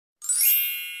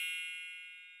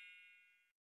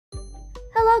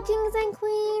Hello kings and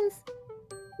queens!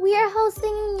 We are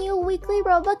hosting a new weekly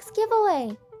Robux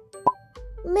giveaway.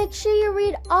 Make sure you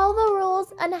read all the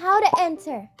rules on how to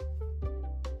enter.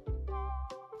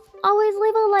 Always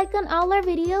leave a like on all our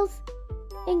videos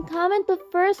and comment the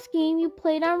first game you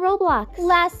played on Roblox.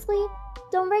 Lastly,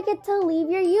 don't forget to leave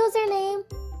your username.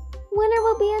 Winner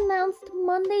will be announced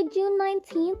Monday, June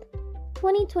 19th,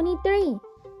 2023.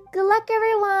 Good luck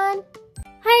everyone!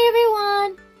 Hi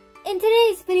everyone! In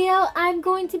today's video, I'm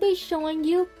going to be showing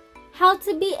you how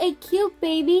to be a cute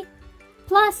baby.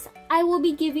 Plus, I will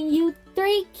be giving you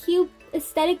 3 cute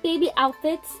aesthetic baby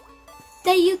outfits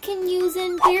that you can use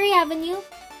in Berry Avenue,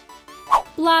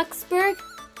 Bloxburg,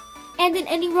 and in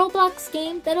any Roblox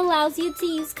game that allows you to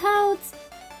use codes.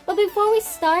 But before we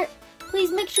start, please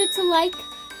make sure to like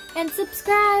and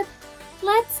subscribe.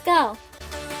 Let's go!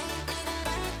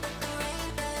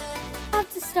 You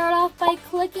have to start off by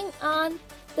clicking on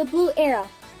the blue arrow.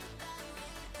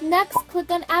 Next,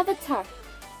 click on Avatar.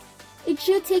 It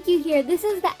should take you here. This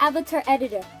is the avatar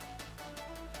editor.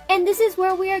 And this is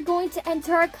where we are going to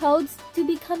enter our codes to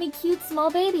become a cute small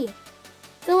baby.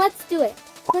 So let's do it.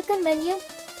 Click on Menu.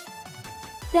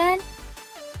 Then,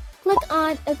 click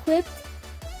on Equipped.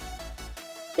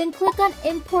 Then click on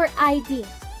Import ID.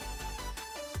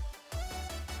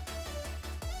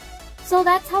 So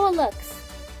that's how it looks.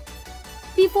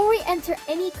 Before we enter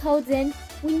any codes in,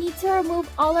 we need to remove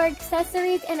all our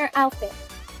accessories and our outfit.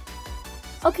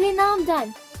 Okay, now I'm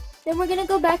done. Then we're gonna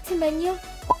go back to Menu.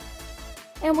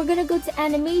 And we're gonna go to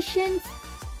Animations.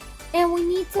 And we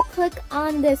need to click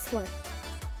on this one.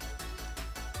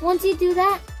 Once you do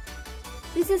that,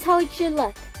 this is how it should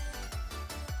look.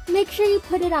 Make sure you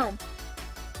put it on.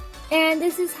 And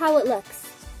this is how it looks.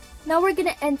 Now we're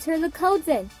gonna enter the codes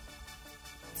in.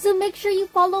 So make sure you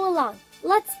follow along.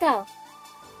 Let's go.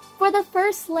 For the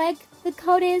first leg, the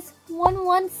code is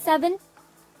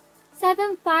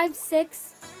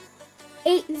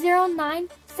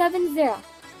 117-756-80970.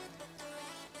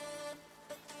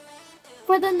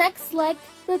 For the next leg,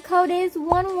 the code is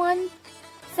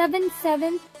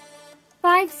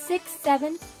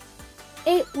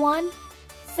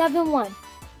 117-567-8171.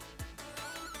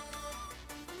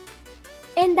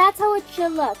 And that's how it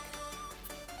should look.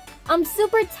 I'm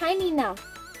super tiny now.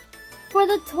 For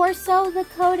the torso, the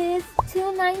code is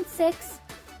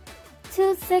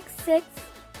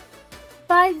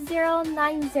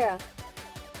 296-266-5090.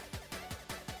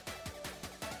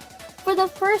 For the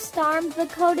first arm, the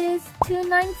code is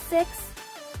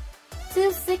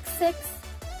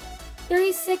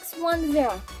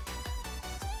 296-266-3610.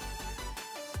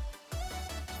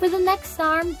 For the next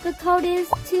arm, the code is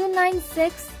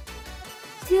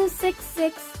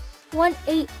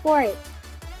 296-266-1848.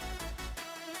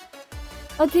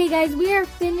 Okay guys, we are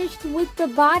finished with the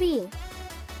body.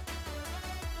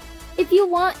 If you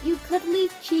want, you could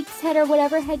leave cheeks, head, or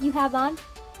whatever head you have on,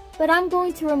 but I'm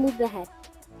going to remove the head.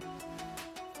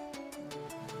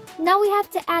 Now we have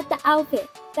to add the outfit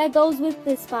that goes with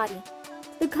this body.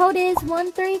 The code is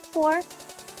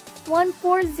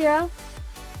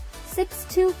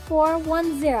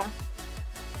 134-140-62410.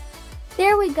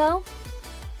 There we go.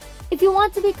 If you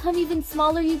want to become even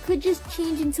smaller, you could just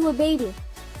change into a baby.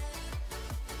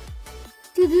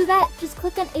 To do that, just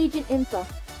click on Agent Info.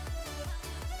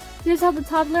 Here's how the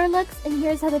toddler looks, and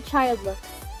here's how the child looks.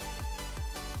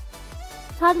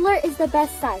 Toddler is the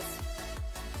best size.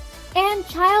 And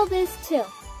child is too.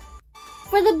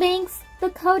 For the bangs,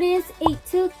 the code is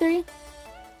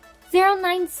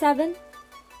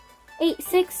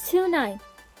 823-097-8629.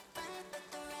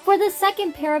 For the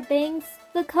second pair of bangs,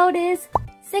 the code is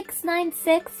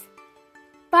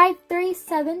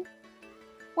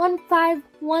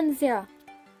 696-537-1510.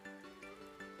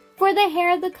 For the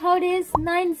hair, the code is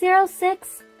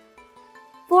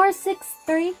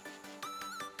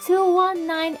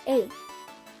 906-463-2198.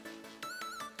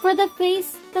 For the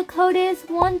face, the code is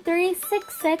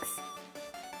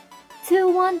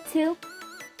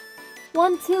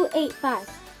 1366-212-1285.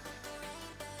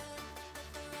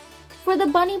 For the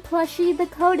bunny plushie, the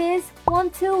code is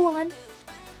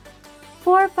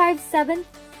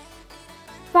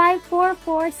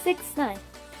 121-457-54469.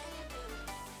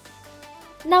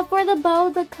 Now for the bow,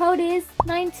 the code is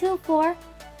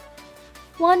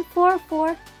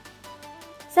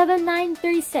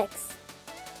 924-144-7936.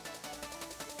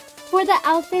 For the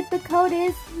outfit, the code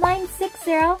is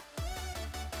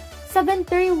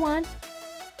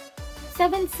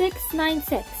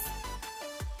 960-731-7696.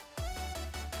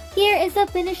 Here is the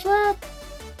finished look.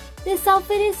 This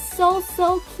outfit is so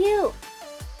cute.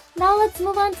 Now let's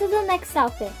move on to the next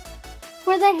outfit.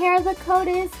 For the hair, the code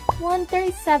is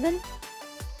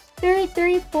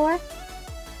 137-334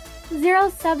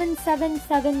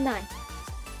 07779.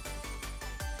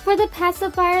 For the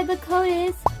pacifier, the code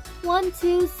is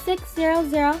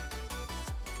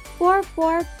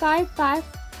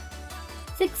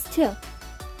 12600445562.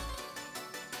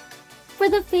 For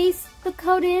the face, the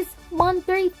code is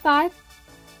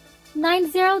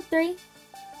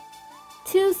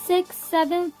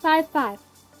 135-903-26755.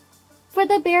 For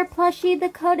the bear plushie, the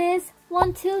code is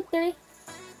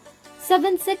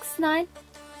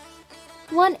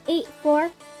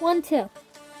 123-769-18412.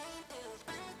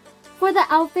 For the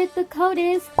outfit, the code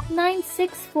is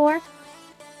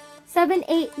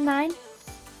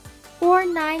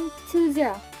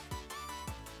 964-789-4920.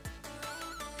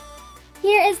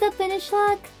 Here is the finished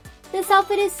look. This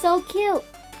outfit is so cute.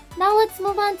 Now let's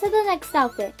move on to the next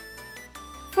outfit.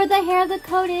 For the hair, the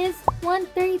code is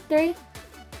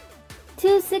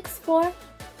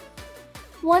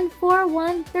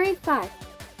 133-264-14135.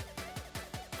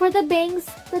 For the bangs,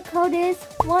 the code is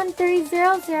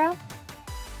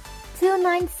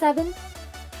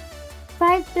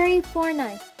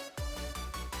 1300-297-5349.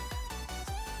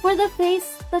 For the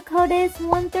face, the code is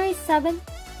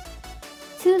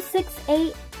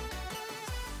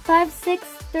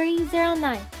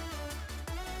 137-268-56309.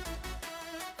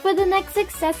 For the next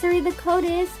accessory, the code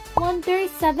is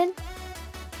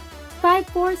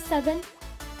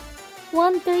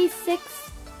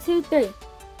 137-547-13623.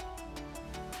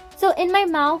 So in my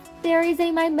mouth, there is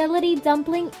a My Melody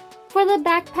dumpling. For the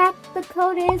backpack, the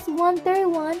code is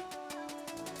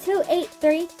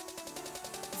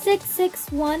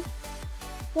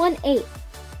 131-283-66118.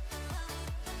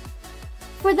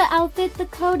 For the outfit, the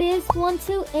code is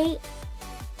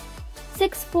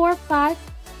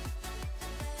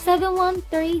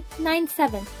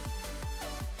 128-645-71397.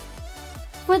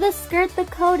 For the skirt, the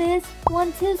code is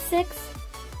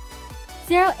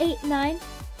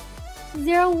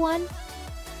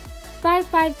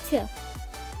 126-089-01552.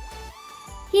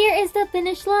 Here is the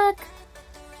finished look.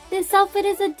 This outfit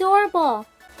is adorable.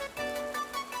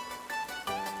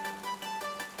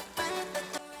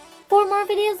 For more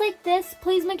videos like this,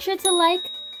 please make sure to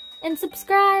like and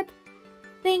subscribe.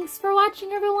 Thanks for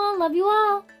watching, everyone. Love you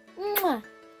all. Mwah.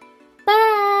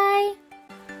 Bye.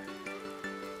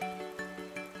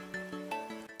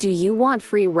 Do you want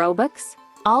free Robux?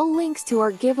 All links to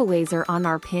our giveaways are on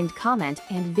our pinned comment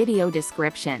and video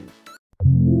description.